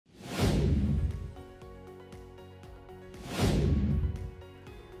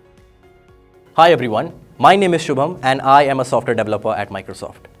Hi everyone, my name is Shubham and I am a software developer at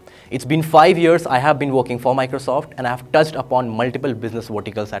Microsoft. It's been 5 years I have been working for Microsoft and I have touched upon multiple business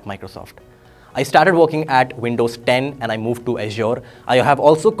verticals at Microsoft. I started working at Windows 10 and I moved to Azure. I have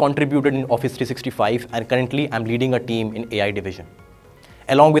also contributed in Office 365 and currently I'm leading a team in AI division.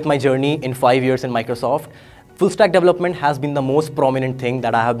 Along with my journey in 5 years in Microsoft, full stack development has been the most prominent thing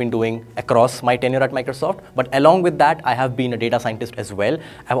that I have been doing across my tenure at Microsoft. But along with that, I have been a data scientist as well.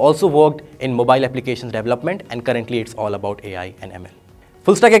 I've also worked in mobile applications development and currently it's all about AI and ML.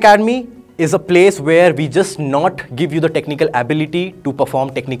 Full Stack Academy is a place where we just not give you the technical ability to perform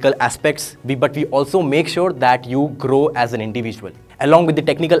technical aspects, but we also make sure that you grow as an individual. Along with the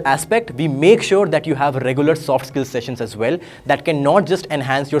technical aspect, we make sure that you have regular soft skills sessions as well that can not just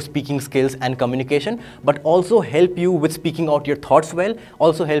enhance your speaking skills and communication, but also help you with speaking out your thoughts well,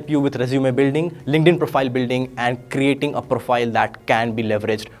 also help you with resume building, LinkedIn profile building, and creating a profile that can be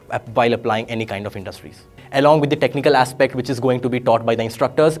leveraged while applying any kind of industries. Along with the technical aspect, which is going to be taught by the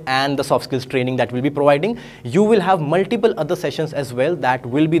instructors and the soft skills training that we'll be providing, you will have multiple other sessions as well that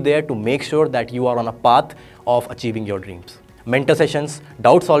will be there to make sure that you are on a path of achieving your dreams. Mentor sessions,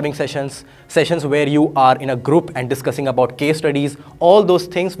 doubt solving sessions, sessions where you are in a group and discussing about case studies, all those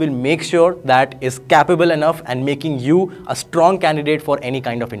things will make sure that is capable enough and making you a strong candidate for any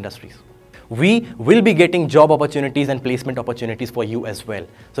kind of industries. We will be getting job opportunities and placement opportunities for you as well.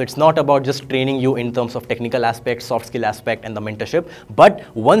 So it's not about just training you in terms of technical aspect, soft skill aspect and the mentorship,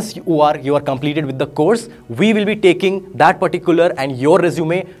 but once you are completed with the course, we will be taking that particular and your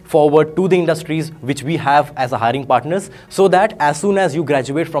resume forward to the industries which we have as a hiring partners, so that as soon as you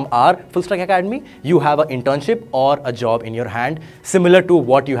graduate from our Full Stack Academy, you have an internship or a job in your hand similar to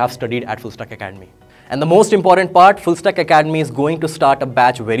what you have studied at Full Stack Academy. And the most important part, Full Stack Academy is going to start a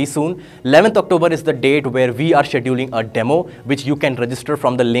batch very soon. 11th October is the date where we are scheduling a demo, which you can register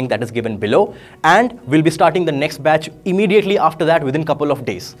from the link that is given below. And we'll be starting the next batch immediately after that within a couple of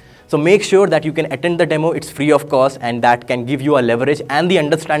days. So make sure that you can attend the demo. It's free of cost and that can give you a leverage and the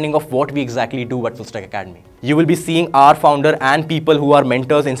understanding of what we exactly do at Full Stack Academy. You will be seeing our founder and people who are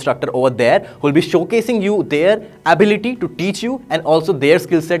mentors, instructor over there who will be showcasing you their ability to teach you and also their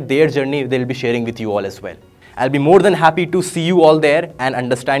skill set, their journey they'll be sharing with you all as well. I'll be more than happy to see you all there and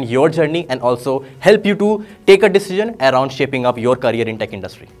understand your journey and also help you to take a decision around shaping up your career in tech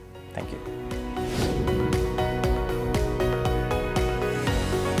industry. Thank you.